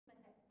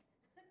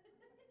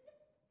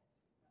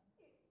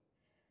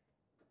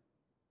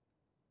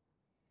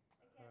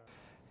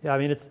Yeah, I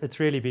mean, it's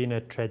really been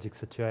a tragic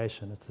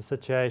situation. It's a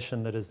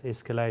situation that has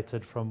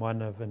escalated from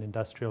one of an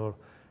industrial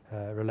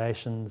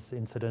relations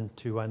incident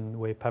to one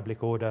where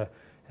public order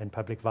and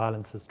public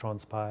violence has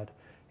transpired.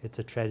 It's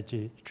a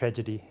tragedy.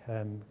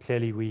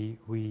 Clearly,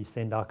 we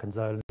send our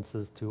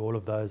condolences to all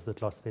of those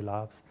that lost their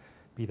lives,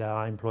 be they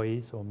our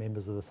employees or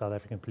members of the South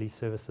African Police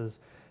Services,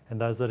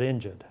 and those that are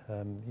injured.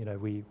 You know,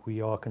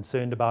 we are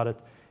concerned about it.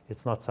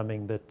 It's not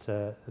something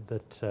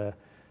that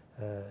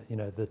you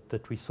know,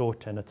 that we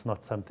sought, and it's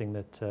not something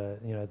that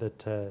you know,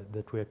 that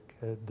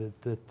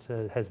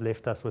has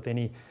left us with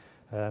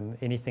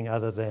anything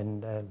other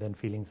than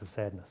feelings of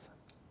sadness.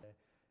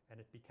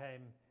 And it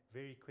became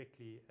very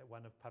quickly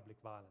one of public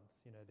violence.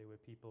 You know, there were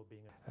people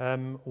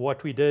being.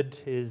 What we did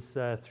is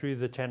through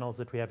the channels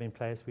that we have in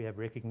place, we have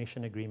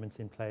recognition agreements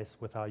in place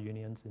with our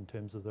unions in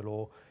terms of the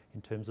law.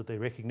 In terms of the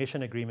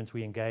recognition agreements,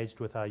 we engaged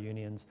with our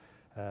unions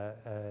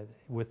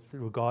with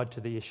regard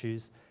to the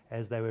issues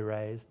as they were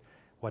raised.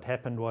 What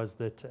happened was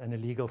that an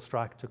illegal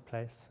strike took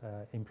place.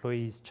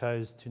 Employees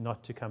chose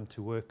not to come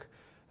to work,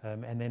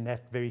 and then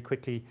that very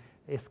quickly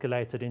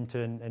escalated into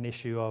an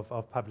issue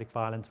of public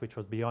violence, which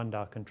was beyond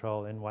our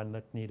control and one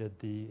that needed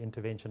the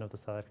intervention of the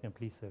South African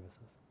Police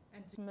Services.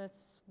 And to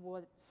miss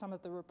what some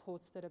of the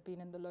reports that have been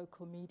in the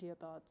local media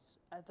about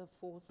other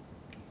forces.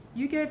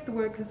 You gave the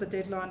workers a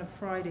deadline of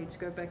Friday to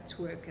go back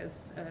to work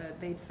as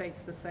they'd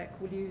face the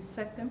sack. Will you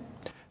sack them?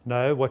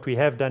 No, what we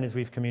have done is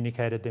we've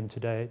communicated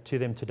to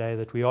them today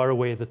that we are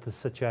aware that the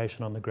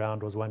situation on the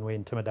ground was one where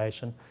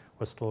intimidation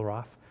was still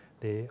rife.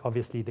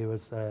 Obviously there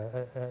was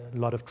a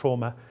lot of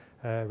trauma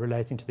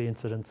relating to the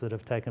incidents that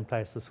have taken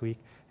place this week,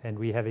 and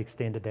we have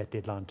extended that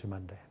deadline to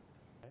Monday.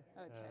 Okay.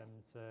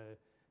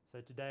 So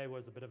today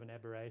was a bit of an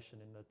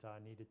aberration in that I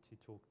needed to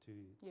talk to.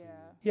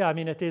 Yeah, I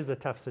mean, it is a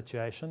tough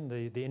situation.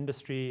 The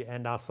industry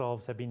and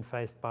ourselves have been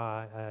faced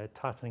by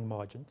tightening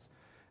margins.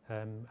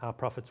 Our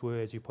profits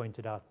were, as you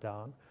pointed out,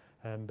 down,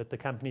 but the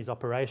company's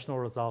operational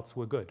results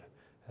were good.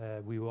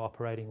 We were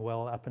operating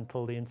well up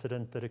until the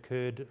incident that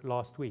occurred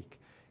last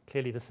week.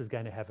 Clearly, this is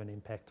going to have an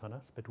impact on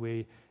us, but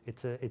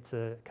it's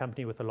a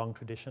company with a long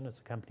tradition. It's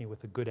a company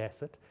with a good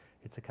asset.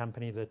 It's a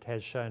company that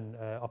has shown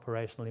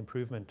operational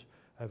improvement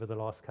over the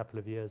last couple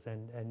of years,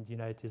 and you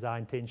know, it is our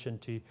intention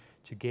to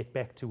get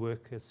back to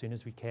work as soon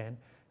as we can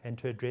and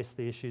to address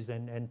the issues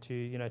and to,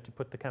 you know, to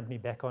put the company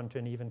back onto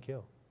an even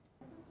keel.